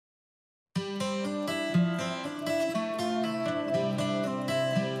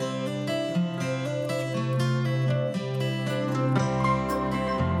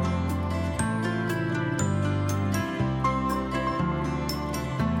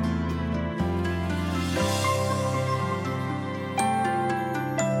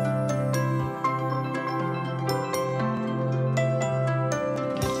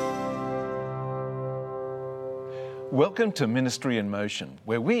Welcome to Ministry in Motion,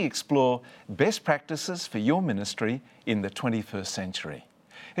 where we explore best practices for your ministry in the 21st century.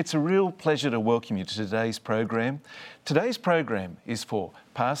 It's a real pleasure to welcome you to today's program. Today's program is for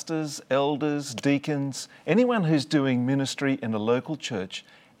pastors, elders, deacons, anyone who's doing ministry in a local church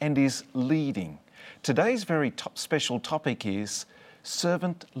and is leading. Today's very special topic is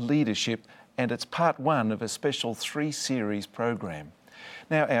servant leadership, and it's part one of a special 3-series program.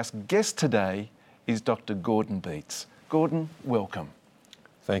 Now, our guest today is Dr. Gordon Beets. Gordon, welcome.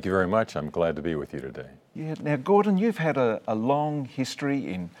 Thank you very much. I'm glad to be with you today. Yeah. Now, Gordon, you've had a long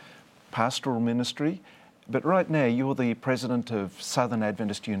history in pastoral ministry, but right now you're the president of Southern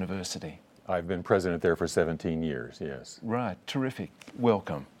Adventist University. I've been president there for 17 years, yes. Right, terrific.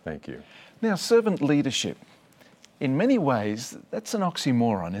 Welcome. Thank you. Now, servant leadership, in many ways, that's an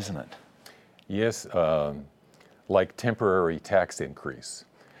oxymoron, isn't it? Yes, like temporary tax increase.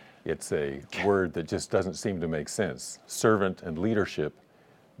 It's a word that just doesn't seem to make sense. Servant and leadership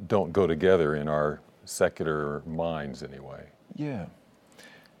don't go together in our secular minds anyway. Yeah.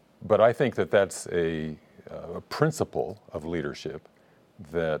 But I think that that's a principle of leadership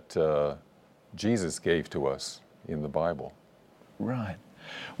that Jesus gave to us in the Bible. Right.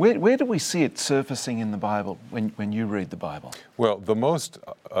 Where do we see it surfacing in the Bible when you read the Bible? Well, the most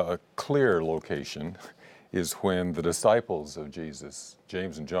clear location is when the disciples of Jesus,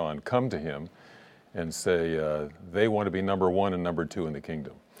 James and John, come to him and say they want to be number one and number two in the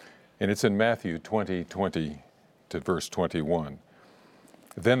kingdom. And it's in Matthew 20 to verse 21.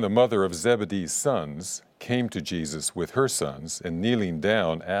 Then the mother of Zebedee's sons came to Jesus with her sons, and kneeling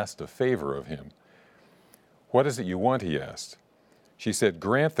down asked a favor of him. "What is it you want?" he asked. She said,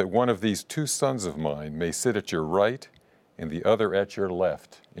 "Grant that one of these 2 sons of mine may sit at your right and the other at your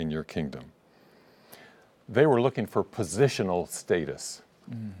left in your kingdom." They were looking for positional status.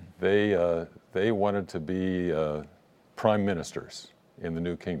 They wanted to be prime ministers in the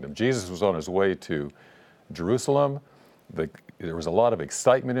new kingdom. Jesus was on his way to Jerusalem. There was a lot of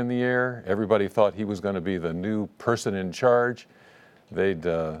excitement in the air. Everybody thought he was going to be the new person in charge. They'd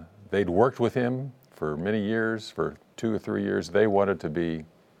worked with him for many years, for 2 or 3 years. They wanted to be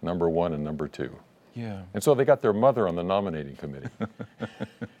number one and number two. Yeah. And so they got their mother on the nominating committee.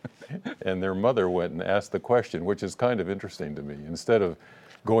 And their mother went and asked the question, which is kind of interesting to me. Instead of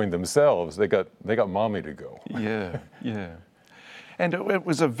going themselves, they got mommy to go. Yeah, yeah. And it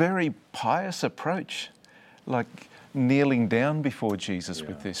was a very pious approach, like kneeling down before Jesus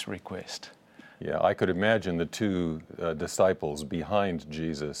with this request. Yeah, I could imagine the 2 disciples behind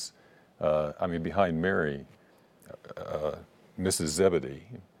Jesus, behind Mary, Mrs. Zebedee,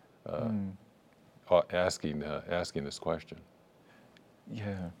 asking this question.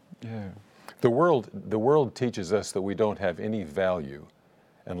 Yeah, yeah. The world teaches us that we don't have any value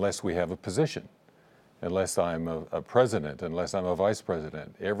unless we have a position, unless I'm a president, unless I'm a vice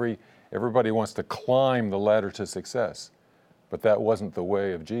president. Everybody wants to climb the ladder to success, but that wasn't the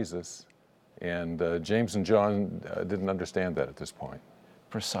way of Jesus, and James and John didn't understand that at this point.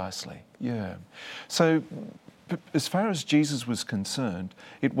 Precisely, yeah. So as far as Jesus was concerned,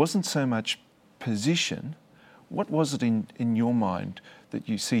 it wasn't so much position. What was it in your mind that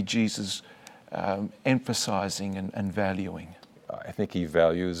you see Jesus emphasizing and valuing? I think he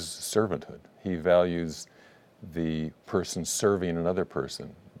values servanthood. He values the person serving another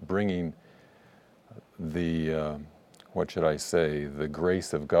person, bringing the, the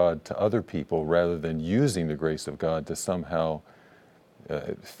grace of God to other people rather than using the grace of God to somehow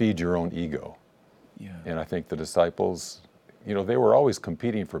feed your own ego. Yeah. And I think the disciples, they were always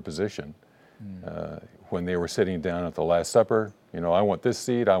competing for position. When they were sitting down at the Last Supper, I want this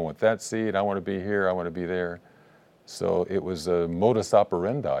seat, I want that seat, I want to be here, I want to be there. So it was a modus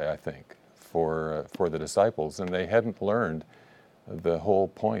operandi, I think, for the disciples, and they hadn't learned the whole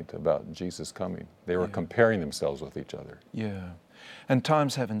point about Jesus coming. They were comparing themselves with each other. Yeah. And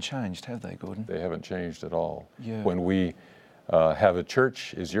times haven't changed, have they, Gordon? They haven't changed at all. Yeah. When we have a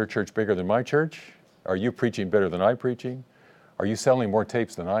church, is your church bigger than my church? Are you preaching better than I'm preaching? Are you selling more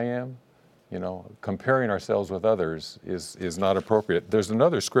tapes than I am? Comparing ourselves with others is not appropriate. There's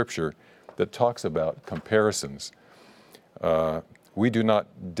another scripture that talks about comparisons. We do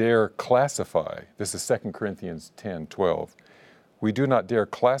not dare classify, this is 2 Corinthians 10:12. We do not dare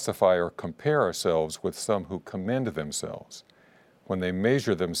classify or compare ourselves with some who commend themselves. When they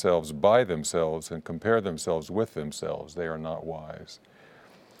measure themselves by themselves and compare themselves with themselves, they are not wise.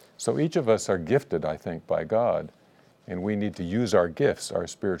 So each of us are gifted, I think, by God, and we need to use our gifts, our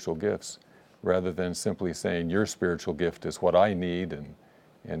spiritual gifts, rather than simply saying your spiritual gift is what I need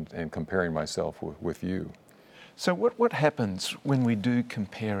and comparing myself with you. So what happens when we do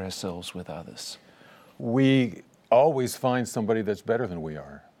compare ourselves with others? We always find somebody that's better than we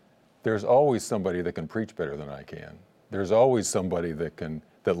are. There's always somebody that can preach better than I can. There's always somebody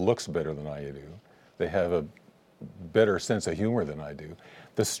that looks better than I do. They have a better sense of humor than I do.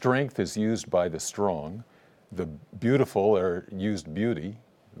 The strength is used by the strong. The beautiful are used beauty.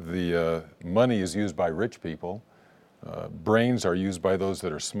 The money is used by rich people. Brains are used by those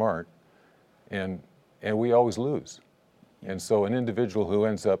that are smart. And we always lose. And so an individual who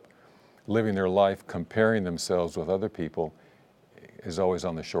ends up living their life comparing themselves with other people is always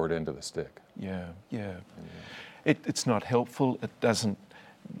on the short end of the stick. Yeah. It's not helpful. It doesn't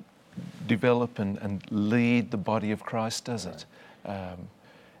develop and lead the body of Christ, does it?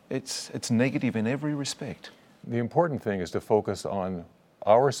 It's negative in every respect. The important thing is to focus on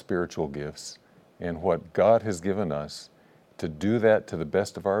our spiritual gifts and what God has given us, to do that to the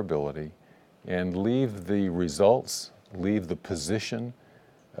best of our ability, and leave the results, leave the position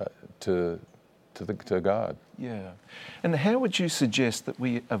to God. Yeah. And how would you suggest that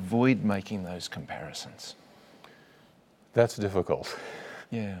we avoid making those comparisons? That's difficult.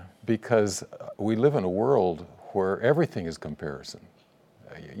 Yeah. Because we live in a world where everything is comparison.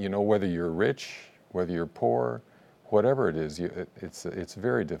 You know, whether you're rich, whether you're poor, whatever it is, it's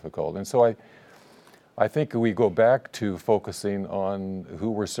very difficult. And so I think we go back to focusing on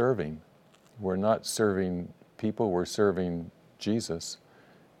who we're serving. We're not serving people, we're serving Jesus.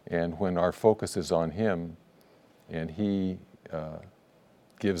 And when our focus is on Him and He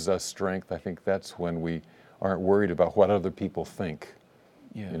gives us strength, I think that's when we aren't worried about what other people think.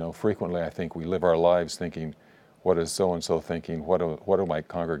 Yeah. You know, frequently I think we live our lives thinking, what is so-and-so thinking? What are my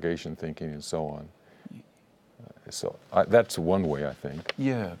congregation thinking? And so on. That's one way, I think.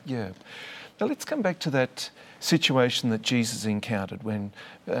 Yeah. Now let's come back to that situation that Jesus encountered when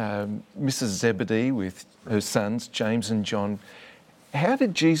Mrs. Zebedee with her sons, James and John. How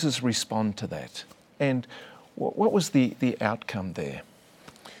did Jesus respond to that? And what was the outcome there?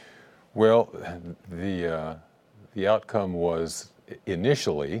 Well, the outcome was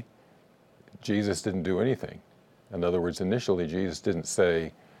initially, Jesus didn't do anything. In other words, initially Jesus didn't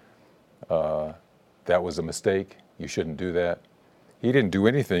say, that was a mistake, you shouldn't do that. He didn't do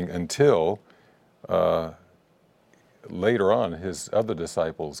anything until later on his other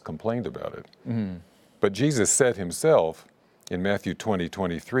disciples complained about it. Mm-hmm. But Jesus said himself in Matthew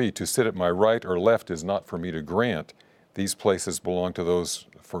 20:23, to sit at my right or left is not for me to grant. These places belong to those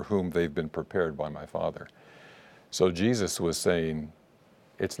for whom they've been prepared by my Father. So Jesus was saying,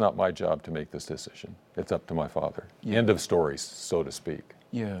 it's not my job to make this decision. It's up to my Father. Yeah. End of story, so to speak.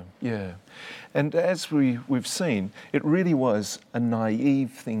 Yeah. And as we've seen, it really was a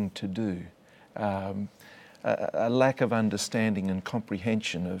naive thing to do. A lack of understanding and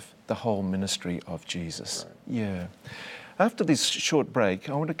comprehension of the whole ministry of Jesus. Right. Yeah. After this short break,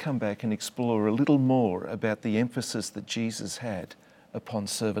 I want to come back and explore a little more about the emphasis that Jesus had upon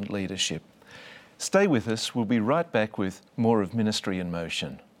servant leadership. Stay with us. We'll be right back with more of Ministry in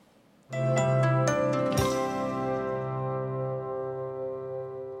Motion.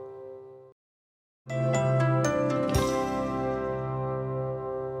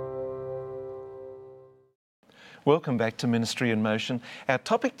 Welcome back to Ministry in Motion. Our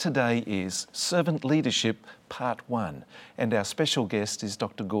topic today is Servant Leadership, Part 1, and our special guest is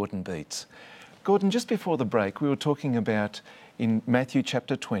Dr. Gordon Beetz. Gordon, just before the break, we were talking about in Matthew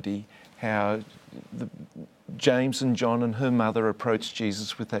chapter 20 how James and John and her mother approached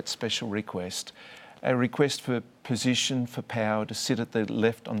Jesus with that special request, a request for position, for power, to sit at on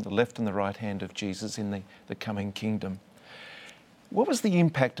the left and the right hand of Jesus in the coming kingdom. What was the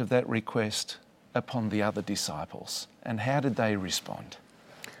impact of that request upon the other disciples, and how did they respond?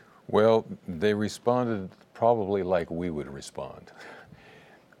 Well, they responded probably like we would respond.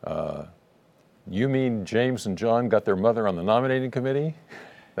 You mean James and John got their mother on the nominating committee?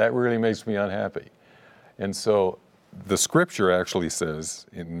 That really makes me unhappy. And so the scripture actually says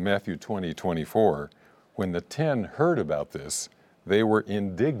in Matthew 20:24, when the 10 heard about this, they were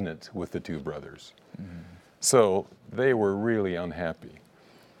indignant with the two brothers. Mm-hmm. So they were really unhappy.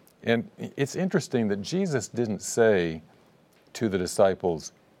 And it's interesting that Jesus didn't say to the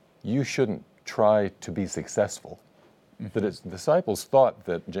disciples, you shouldn't try to be successful. Mm-hmm. The disciples thought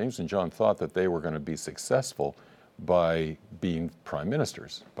that, James and John thought that they were going to be successful by being prime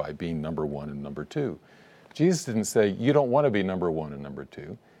ministers, by being number one and number two. Jesus didn't say, you don't want to be number one and number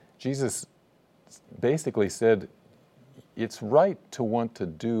two. Jesus basically said, it's right to want to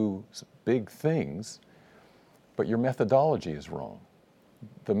do big things, but your methodology is wrong.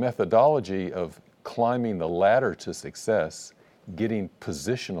 The methodology of climbing the ladder to success, getting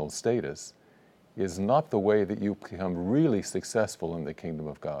positional status, is not the way that you become really successful in the kingdom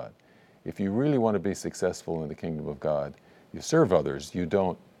of God. If you really want to be successful in the kingdom of God, you serve others. You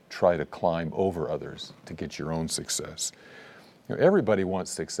don't try to climb over others to get your own success. Everybody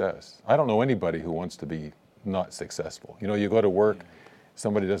wants success. I don't know anybody who wants to be not successful. You go to work,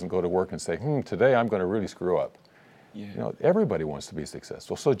 somebody doesn't go to work and say, today I'm going to really screw up. Everybody wants to be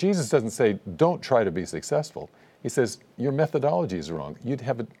successful. So Jesus doesn't say, don't try to be successful. He says, your methodology is wrong.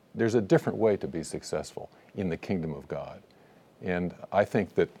 There's a different way to be successful in the kingdom of God. And I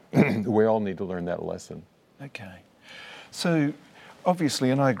think that we all need to learn that lesson. Okay. So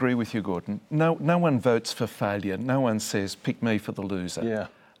obviously, and I agree with you, Gordon, no one votes for failure. No one says, pick me for the loser.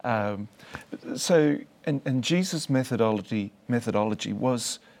 Yeah. And Jesus' methodology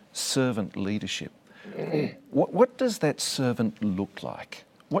was servant leadership. What does that servant look like?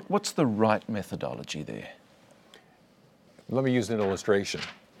 What's the right methodology there? Let me use an illustration,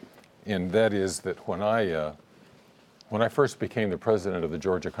 and that is that when I first became the president of the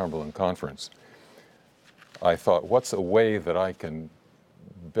Georgia Cumberland Conference, I thought, what's a way that I can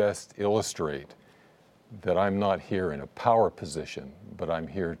best illustrate that I'm not here in a power position, but I'm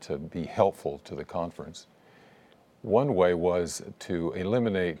here to be helpful to the conference? One way was to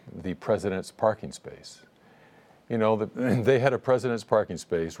eliminate the president's parking space. They had a president's parking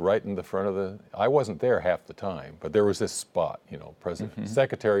space right in the front of I wasn't there half the time, but there was this spot,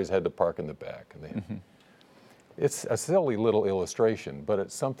 secretaries had to park in the back. It's a silly little illustration, but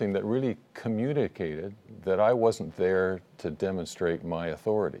it's something that really communicated that I wasn't there to demonstrate my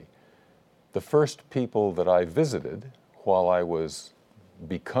authority. The first people that I visited while I was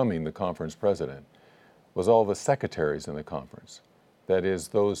becoming the conference president was all the secretaries in the conference. That is,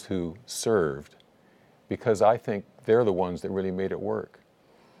 those who served, because I think they're the ones that really made it work.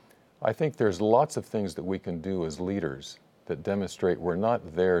 I think there's lots of things that we can do as leaders that demonstrate we're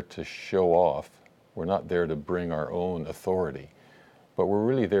not there to show off, we're not there to bring our own authority, but we're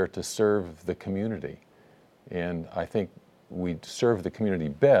really there to serve the community. And I think we serve the community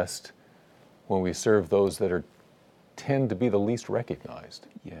best when we serve those that tend to be the least recognized.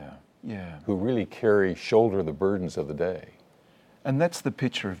 Yeah. Who really shoulder the burdens of the day. And that's the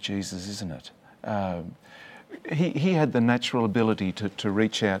picture of Jesus, isn't it? He had the natural ability to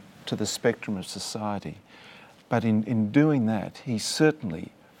reach out to the spectrum of society. But in doing that, he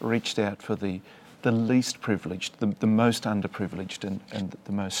certainly reached out for the least privileged, the most underprivileged and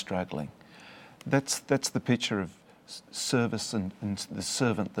the most struggling. That's the picture of service and the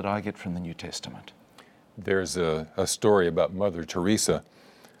servant that I get from the New Testament. There's a story about Mother Teresa.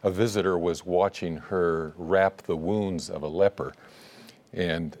 A visitor was watching her wrap the wounds of a leper.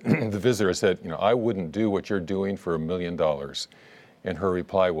 And the visitor said, I wouldn't do what you're doing for $1 million. And her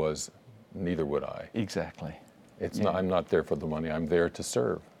reply was, neither would I. Exactly. I'm not there for the money. I'm there to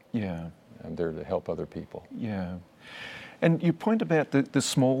serve. Yeah. I'm there to help other people. Yeah. And you point about the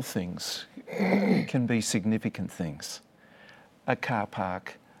small things can be significant things. A car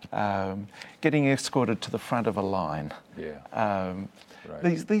park, getting escorted to the front of a line. Yeah.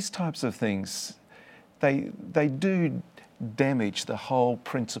 Right. These types of things, they do damage the whole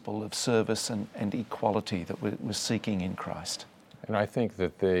principle of service and equality that we're seeking in Christ. And I think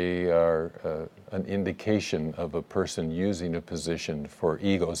that they are an indication of a person using a position for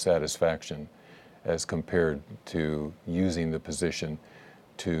ego satisfaction as compared to using the position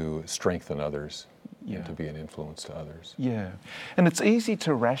to strengthen others and to be an influence to others. Yeah. And it's easy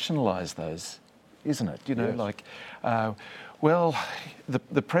to rationalize those, isn't it? Yes.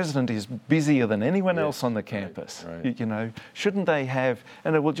 The president is busier than anyone else on the campus. Right. Shouldn't they have,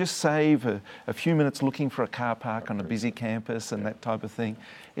 and it will just save a few minutes looking for a car park on a busy campus and that type of thing.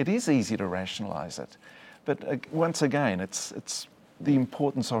 It is easy to rationalise it. But once again, it's the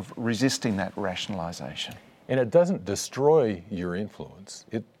importance of resisting that rationalisation. And it doesn't destroy your influence.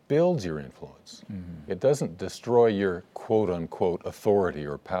 It builds your influence. Mm-hmm. It doesn't destroy your quote-unquote authority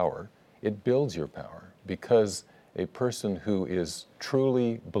or power. It builds your power because a person who is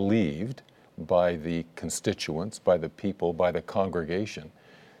truly believed by the constituents, by the people, by the congregation,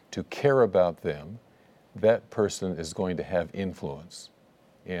 to care about them, that person is going to have influence.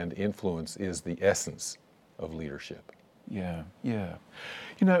 And influence is the essence of leadership. Yeah.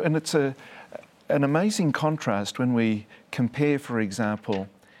 And it's an amazing contrast when we compare, for example,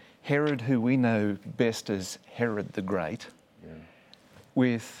 Herod, who we know best as Herod the Great,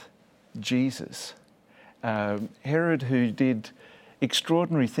 with Jesus. Herod, who did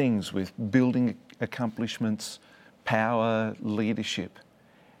extraordinary things with building accomplishments, power, leadership,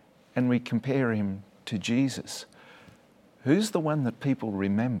 and we compare him to Jesus. Who's the one that people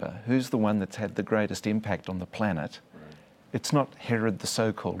remember? Who's the one that's had the greatest impact on the planet? Right. It's not Herod the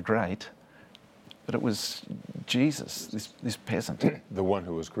so-called great, but it was Jesus, this peasant. The one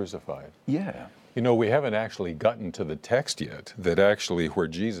who was crucified. Yeah. You know, we haven't actually gotten to the text yet that actually where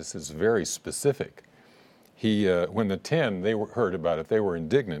Jesus is very specific. When the 10, heard about it, they were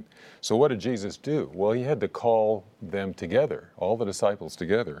indignant. So what did Jesus do? Well, he had to call them together, all the disciples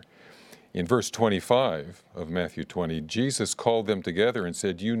together. In verse 25 of Matthew 20, Jesus called them together and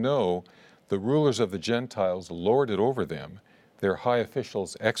said, "You know, the rulers of the Gentiles lord it over them. Their high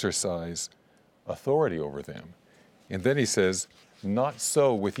officials exercise authority over them." And then he says, "Not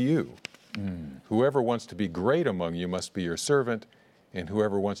so with you. Whoever wants to be great among you must be your servant, and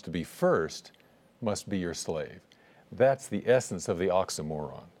whoever wants to be first must be your slave." That's the essence of the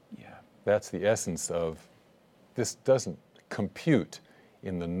oxymoron. Yeah. That's the essence of this doesn't compute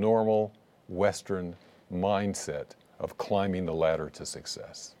in the normal Western mindset of climbing the ladder to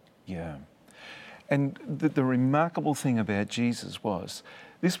success. Yeah. And the remarkable thing about Jesus was,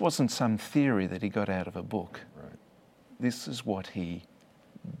 this wasn't some theory that he got out of a book. Right. This is what he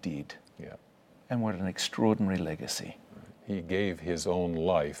did. Yeah. And what an extraordinary legacy. He gave his own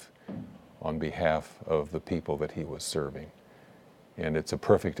life on behalf of the people that he was serving. And it's a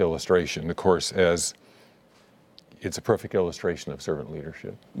perfect illustration, of course, it's a perfect illustration of servant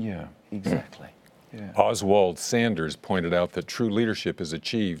leadership. Yeah, exactly. Yeah. Oswald Sanders pointed out that true leadership is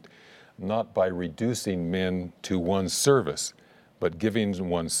achieved not by reducing men to one's service, but giving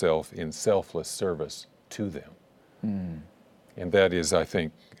oneself in selfless service to them. And that is, I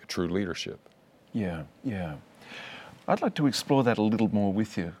think, true leadership. Yeah, yeah. I'd like to explore that a little more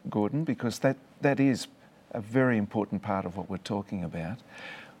with you, Gordon, because that is a very important part of what we're talking about.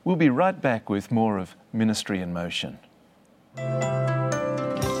 We'll be right back with more of Ministry in Motion.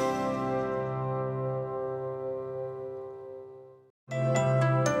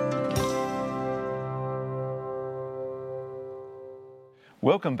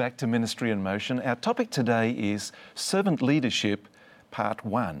 Welcome back to Ministry in Motion. Our topic today is Servant Leadership, Part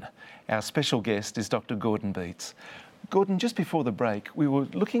 1. Our special guest is Dr. Gordon Beetz. Gordon, just before the break, we were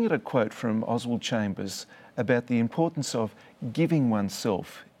looking at a quote from Oswald Chambers about the importance of giving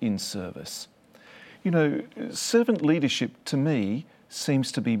oneself in service. You know, servant leadership to me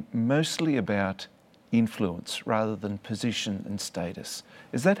seems to be mostly about influence rather than position and status.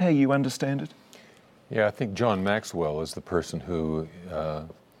 Is that how you understand it? Yeah, I think John Maxwell is the person who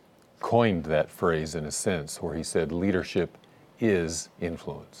coined that phrase in a sense, where he said leadership is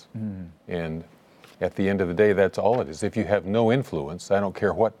influence. And at the end of the day, that's all it is. If you have no influence, I don't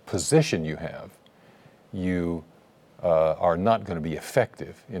care what position you have, you are not going to be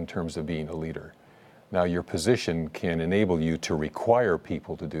effective in terms of being a leader. Now, your position can enable you to require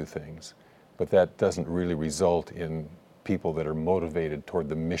people to do things, but that doesn't really result in people that are motivated toward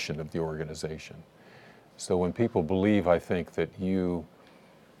the mission of the organization. So when people believe, I think, that you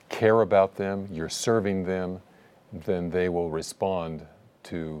care about them, you're serving them, then they will respond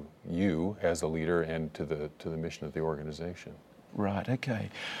to you as a leader and to the mission of the organization. Right, okay.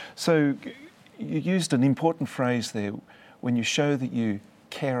 So you used an important phrase there when you show that you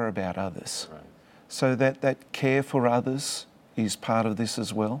care about others. Right. So that care for others is part of this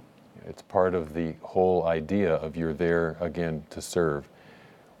as well? It's part of the whole idea of you're there, again, to serve.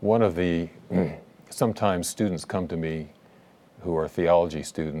 One of the, sometimes students come to me who are theology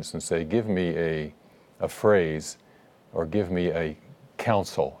students and say, give me a phrase or give me a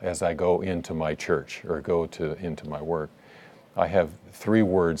counsel as I go into my church or into my work. I have 3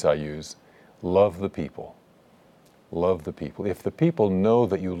 words I use: love the people. Love the people. If the people know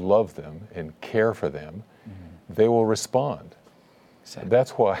that you love them and care for them, they will respond. Exactly.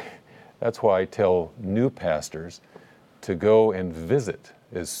 That's why I tell new pastors to go and visit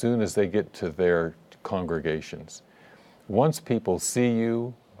as soon as they get to their congregations. Once people see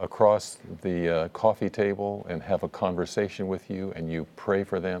you across the coffee table and have a conversation with you and you pray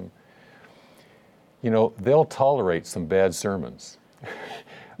for them, you know, they'll tolerate some bad sermons.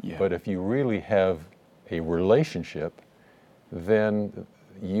 Yeah. But if you really have a relationship, then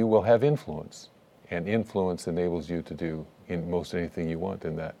you will have influence. And influence enables you to do in most anything you want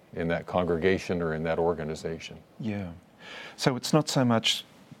in that congregation or in that organization. Yeah. So it's not so much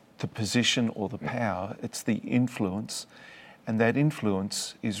the position or the power, it's the influence. And that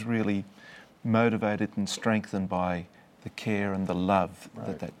influence is really motivated and strengthened by the care and the love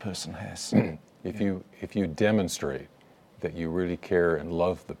Right. that person has. If you demonstrate that you really care and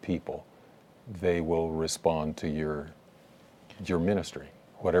love the people, they will respond to your ministry,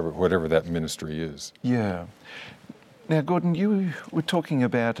 whatever that ministry is. Yeah. Now, Gordon, you were talking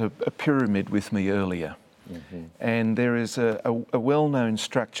about a pyramid with me earlier. Mm-hmm. And there is a well-known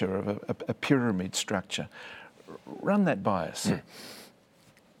structure of a pyramid structure. Run that by us.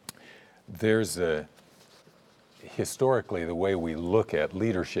 There's historically the way we look at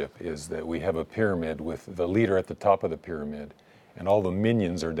leadership is that we have a pyramid with the leader at the top of the pyramid and all the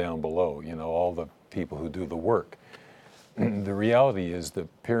minions are down below, all the people who do the work. The reality is the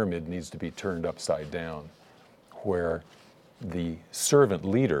pyramid needs to be turned upside down, where the servant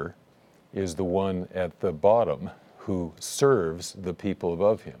leader is the one at the bottom who serves the people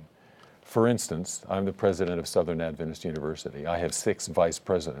above him. For instance, I'm the president of Southern Adventist University. I have 6 vice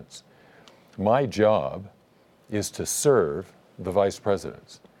presidents. My job is to serve the vice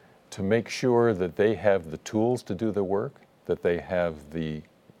presidents, to make sure that they have the tools to do the work, that they have the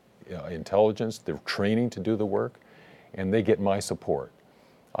intelligence, the training to do the work, and they get my support.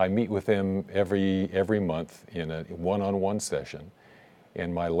 I meet with them every month in a one-on-one session,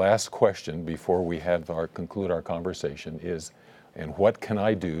 and my last question before we conclude our conversation is, and what can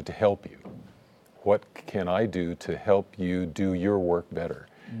I do to help you? What can I do to help you do your work better?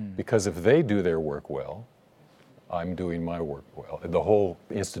 Because if they do their work well, I'm doing my work well. The whole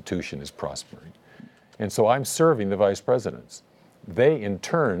institution is prospering. And so I'm serving the vice presidents. They in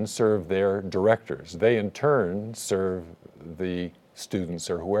turn serve their directors. They in turn serve the students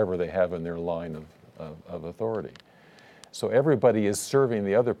or whoever they have in their line of authority. So everybody is serving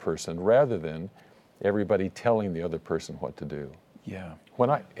the other person rather than everybody telling the other person what to do. Yeah. When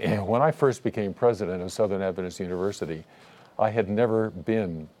I first became president of Southern Adventist University, I had never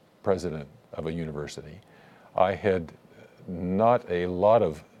been president of a university. I had not a lot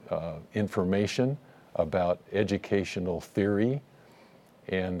of information about educational theory,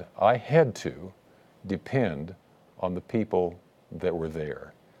 and I had to depend on the people that were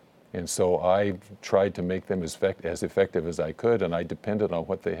there. And so I tried to make them as effective as I could, and I depended on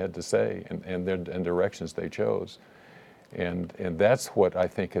what they had to say and directions they chose. And that's what I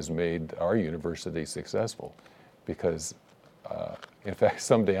think has made our university successful, because in fact,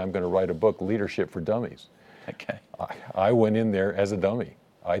 someday I'm going to write a book, Leadership for Dummies. Okay. I went in there as a dummy.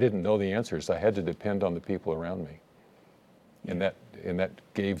 I didn't know the answers. I had to depend on the people around me. And that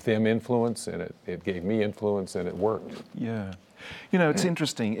gave them influence, and it gave me influence, and it worked. Yeah. It's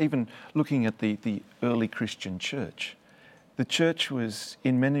interesting, even looking at the early Christian church, the church was,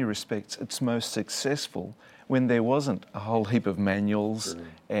 in many respects, its most successful when there wasn't a whole heap of manuals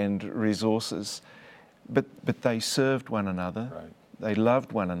and resources, but they served one another, Right. They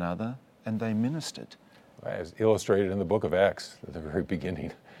loved one another, and they ministered. As illustrated in the book of Acts at the very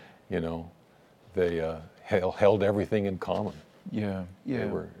beginning, they held everything in common. Yeah, yeah.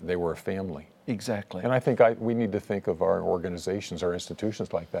 They were a family. Exactly. And I think we need to think of our organizations, our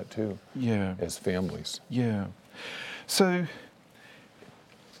institutions like that too. Yeah. As families. Yeah. So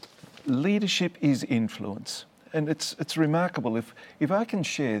leadership is influence. And it's remarkable. If I can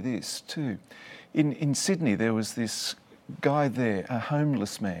share this too. In Sydney, there was this guy there, a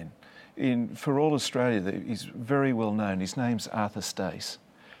homeless man. For all Australia, he's very well known. His name's Arthur Stace.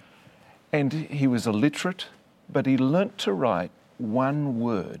 And he was illiterate, but he learnt to write one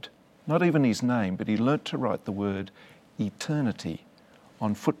word, not even his name, but he learnt to write the word eternity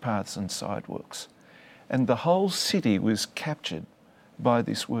on footpaths and sidewalks. And the whole city was captured by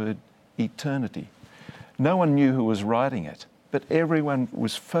this word eternity. No one knew who was writing it, but everyone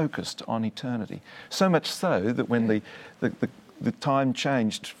was focused on eternity. So much so that when the time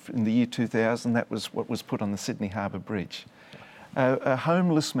changed in the year 2000, that was what was put on the Sydney Harbour Bridge. A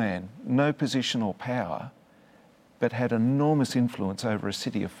homeless man, no position or power, but had enormous influence over a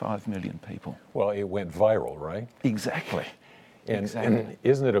city of 5 million people. Well, it went viral, right? Exactly. And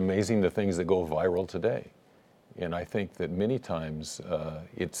isn't it amazing the things that go viral today? And I think that many times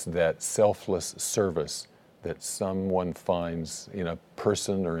it's that selfless service that someone finds in a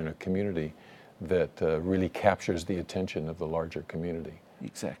person or in a community that really captures the attention of the larger community.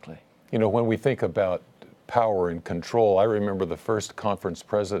 Exactly. When we think about power and control, I remember the first conference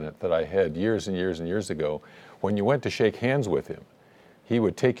president that I had years and years and years ago. When you went to shake hands with him, he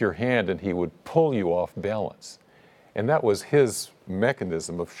would take your hand and he would pull you off balance. And that was his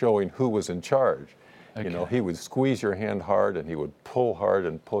mechanism of showing who was in charge. Okay. He would squeeze your hand hard and he would pull hard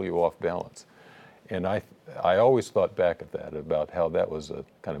and pull you off balance. And I always thought back at that, about how that was a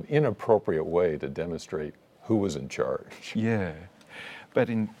kind of inappropriate way to demonstrate who was in charge. Yeah. But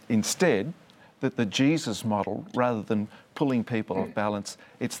instead, the Jesus model, rather than pulling people off balance,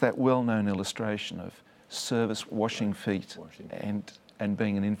 it's that well-known illustration of service, washing feet, and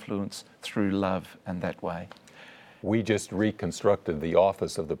being an influence through love and that way. We just reconstructed the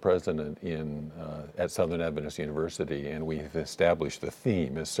office of the president at Southern Adventist University, and we've established the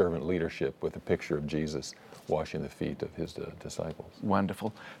theme as servant leadership with a picture of Jesus washing the feet of his disciples.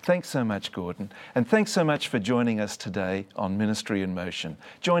 Wonderful. Thanks so much, Gordon. And thanks so much for joining us today on Ministry in Motion.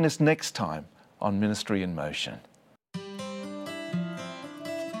 Join us next time on Ministry in Motion.